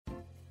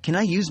Can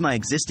I use my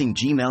existing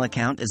Gmail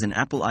account as an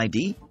Apple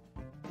ID?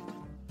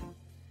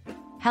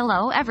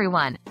 Hello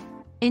everyone.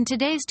 In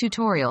today's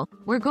tutorial,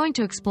 we're going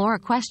to explore a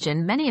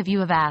question many of you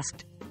have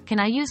asked.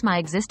 Can I use my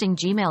existing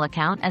Gmail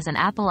account as an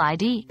Apple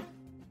ID?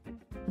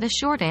 The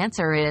short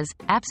answer is,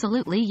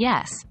 absolutely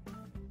yes.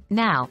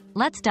 Now,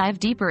 let's dive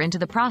deeper into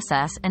the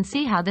process and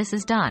see how this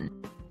is done.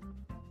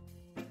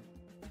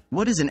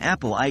 What is an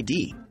Apple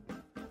ID?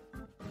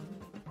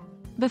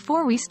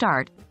 Before we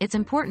start, it's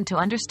important to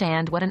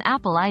understand what an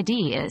Apple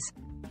ID is.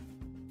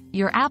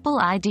 Your Apple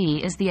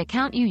ID is the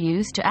account you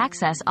use to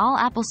access all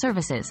Apple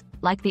services,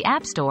 like the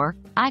App Store,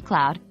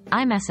 iCloud,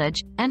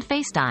 iMessage, and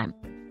FaceTime.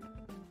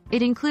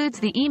 It includes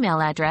the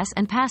email address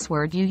and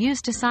password you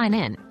use to sign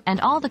in, and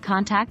all the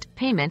contact,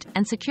 payment,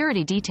 and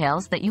security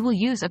details that you will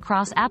use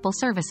across Apple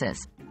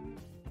services.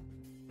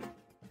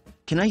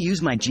 Can I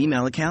use my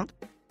Gmail account?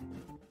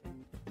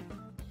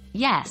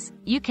 Yes,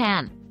 you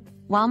can.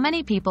 While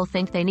many people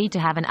think they need to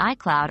have an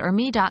iCloud or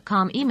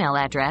me.com email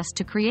address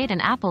to create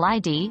an Apple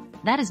ID,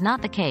 that is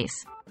not the case.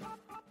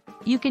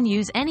 You can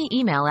use any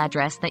email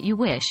address that you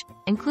wish,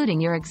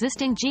 including your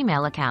existing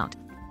Gmail account.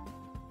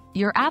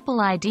 Your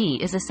Apple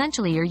ID is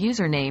essentially your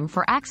username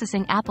for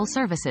accessing Apple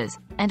services,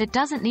 and it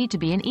doesn't need to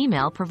be an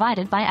email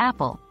provided by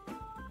Apple.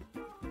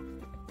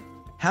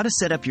 How to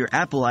set up your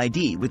Apple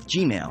ID with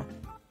Gmail?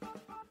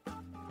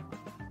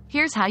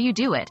 Here's how you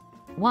do it.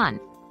 1.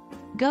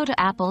 Go to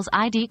Apple's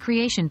ID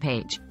creation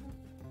page.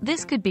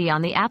 This could be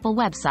on the Apple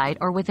website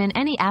or within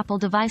any Apple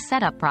device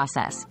setup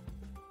process.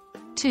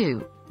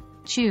 2.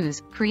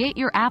 Choose Create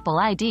Your Apple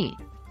ID.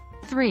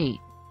 3.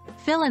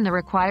 Fill in the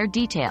required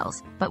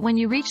details, but when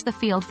you reach the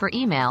field for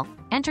email,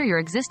 enter your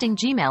existing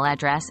Gmail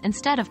address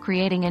instead of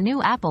creating a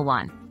new Apple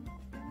one.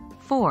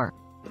 4.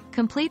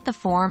 Complete the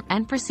form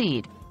and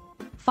proceed.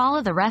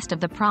 Follow the rest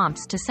of the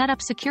prompts to set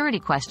up security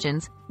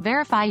questions,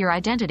 verify your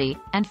identity,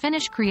 and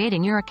finish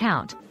creating your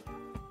account.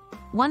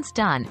 Once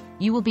done,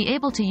 you will be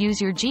able to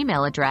use your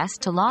Gmail address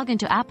to log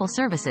into Apple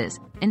services,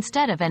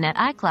 instead of an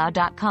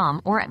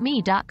 @iCloud.com or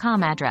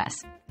 @me.com address.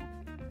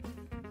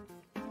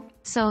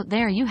 So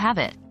there you have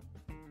it.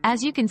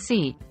 As you can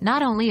see,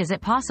 not only is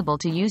it possible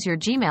to use your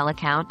Gmail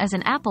account as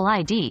an Apple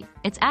ID,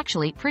 it's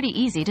actually pretty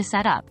easy to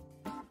set up.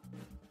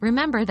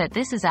 Remember that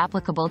this is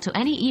applicable to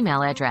any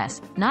email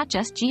address, not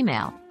just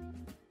Gmail.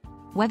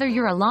 Whether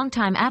you're a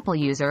longtime Apple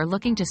user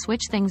looking to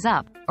switch things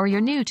up, or you're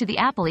new to the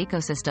Apple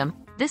ecosystem,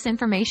 this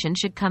information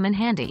should come in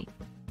handy.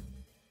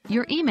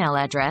 Your email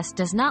address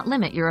does not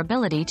limit your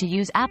ability to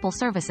use Apple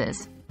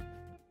services.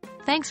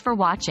 Thanks for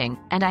watching,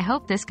 and I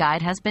hope this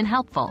guide has been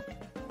helpful.